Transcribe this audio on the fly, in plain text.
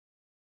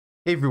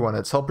Hey everyone,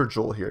 it's Helper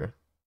Joel here.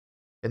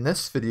 In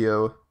this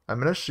video,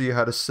 I'm going to show you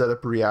how to set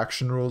up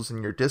reaction rules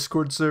in your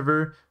Discord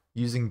server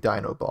using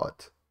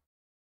Dynobot.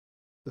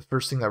 The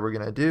first thing that we're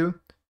going to do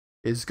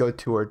is go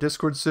to our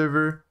Discord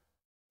server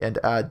and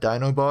add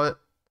Dynobot.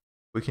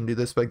 We can do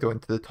this by going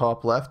to the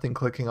top left and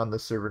clicking on the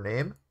server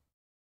name.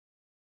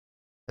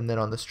 And then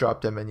on this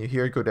drop-down menu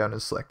here, go down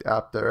and select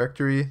App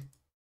Directory.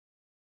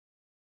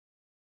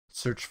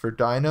 Search for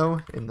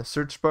Dyno in the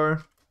search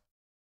bar.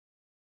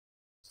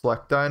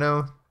 Select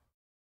Dyno.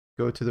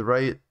 Go to the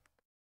right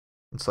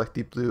and select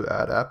the blue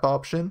Add App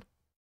option,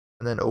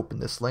 and then open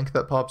this link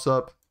that pops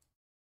up.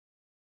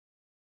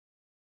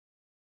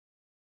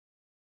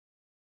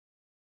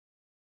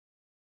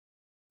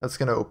 That's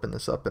going to open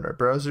this up in our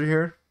browser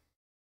here.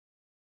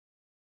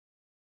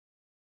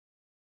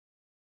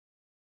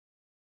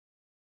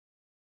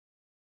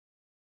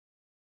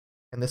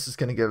 And this is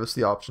going to give us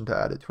the option to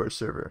add it to our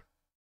server.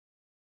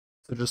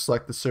 So just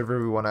select the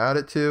server we want to add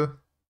it to, and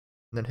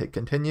then hit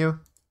continue.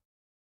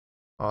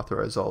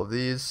 Authorize all of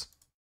these.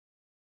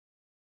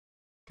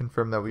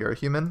 Confirm that we are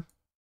human.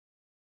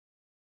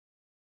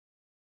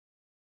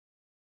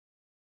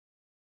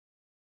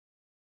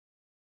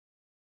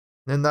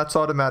 Then that's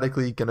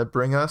automatically going to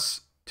bring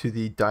us to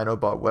the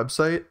Dynobot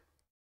website.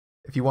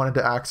 If you wanted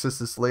to access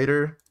this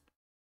later,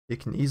 it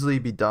can easily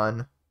be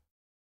done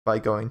by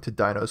going to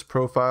Dyno's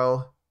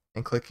profile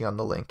and clicking on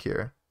the link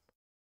here.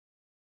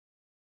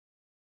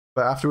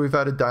 But after we've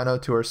added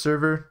Dyno to our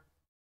server,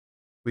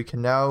 we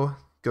can now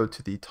go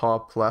to the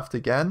top left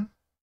again,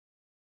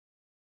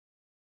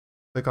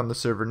 click on the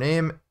server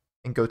name,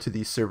 and go to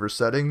the server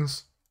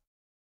settings.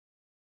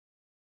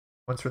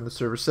 Once we're in the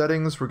server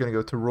settings, we're going to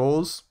go to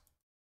roles.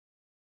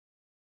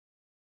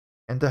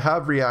 And to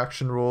have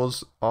reaction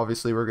rules,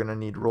 obviously we're going to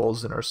need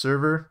roles in our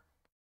server.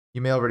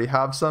 You may already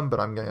have some, but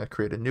I'm going to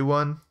create a new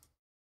one.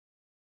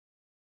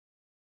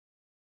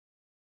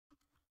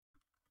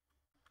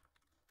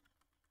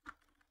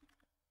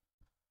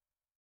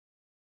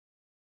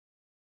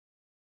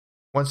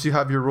 Once you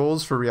have your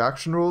roles for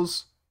reaction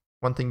rules,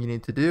 one thing you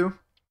need to do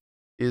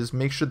is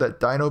make sure that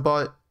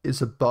Dynobot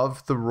is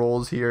above the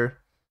roles here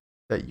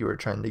that you are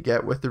trying to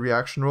get with the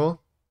reaction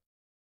rule.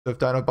 So if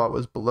Dynobot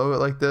was below it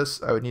like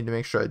this, I would need to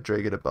make sure I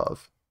drag it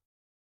above.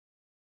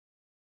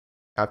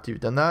 After you've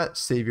done that,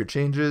 save your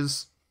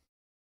changes.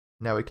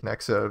 Now we can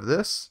exit out of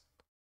this.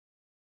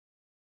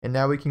 And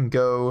now we can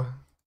go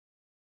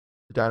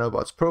to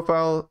Dynobot's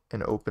profile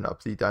and open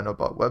up the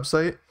Dynobot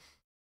website.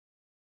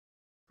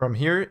 From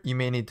here, you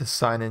may need to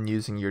sign in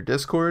using your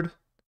Discord,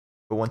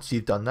 but once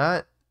you've done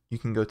that, you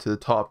can go to the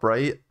top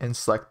right and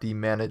select the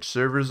Manage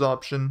Servers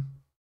option.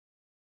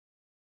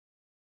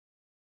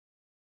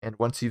 And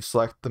once you've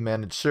selected the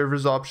Manage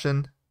Servers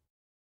option,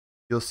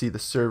 you'll see the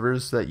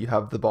servers that you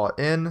have the bot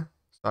in.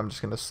 So I'm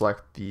just going to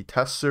select the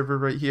test server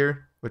right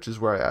here, which is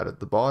where I added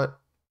the bot.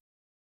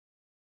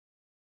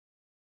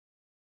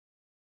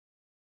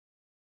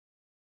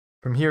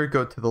 From here,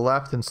 go to the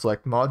left and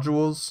select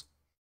Modules.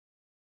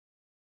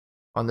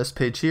 On this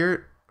page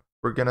here,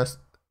 we're going to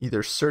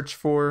either search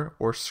for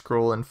or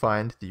scroll and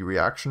find the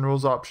reaction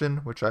rules option,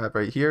 which I have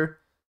right here.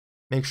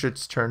 Make sure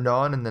it's turned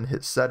on and then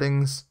hit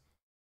settings.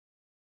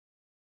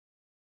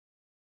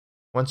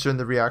 Once you're in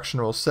the reaction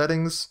rule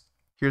settings,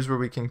 here's where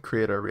we can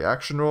create our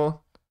reaction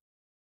rule.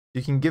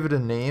 You can give it a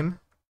name.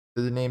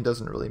 The name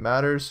doesn't really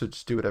matter, so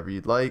just do whatever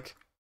you'd like.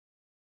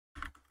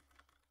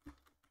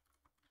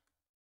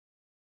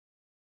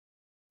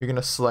 You're going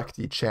to select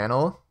the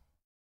channel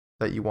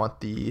that you want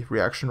the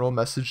reaction rule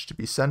message to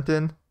be sent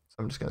in. So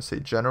I'm just going to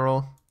say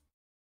general.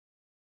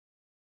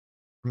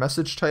 For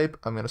message type,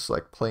 I'm going to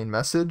select plain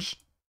message.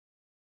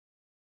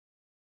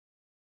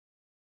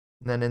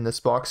 And then in this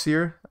box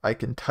here, I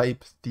can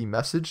type the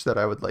message that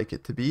I would like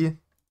it to be.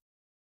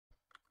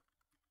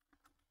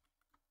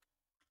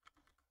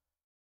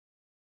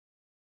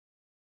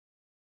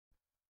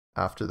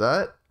 After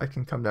that, I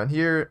can come down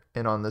here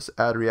and on this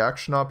add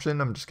reaction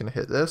option, I'm just going to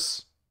hit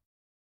this.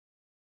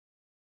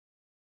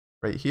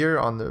 Right here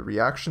on the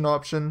reaction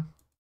option,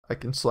 I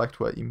can select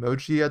what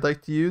emoji I'd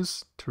like to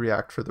use to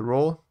react for the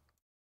role.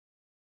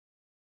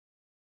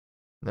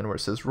 And then where it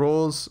says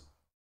roles,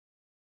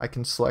 I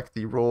can select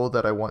the role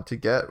that I want to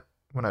get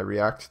when I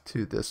react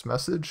to this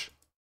message.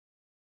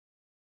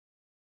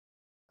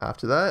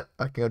 After that,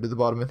 I can go to the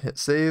bottom and hit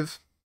save.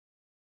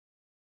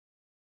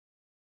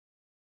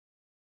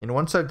 And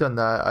once I've done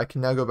that, I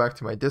can now go back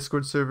to my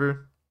Discord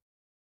server.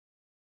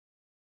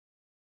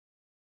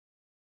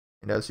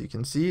 And as you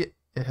can see,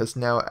 it has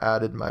now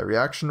added my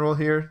reaction role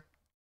here.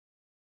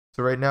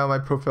 So right now my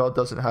profile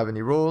doesn't have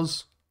any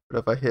roles, but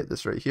if I hit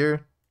this right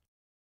here,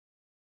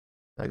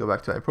 and I go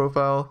back to my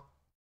profile,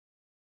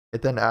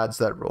 it then adds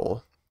that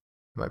role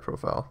to my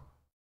profile.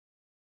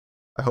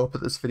 I hope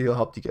that this video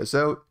helped you guys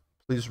out.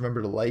 Please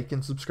remember to like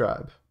and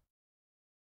subscribe.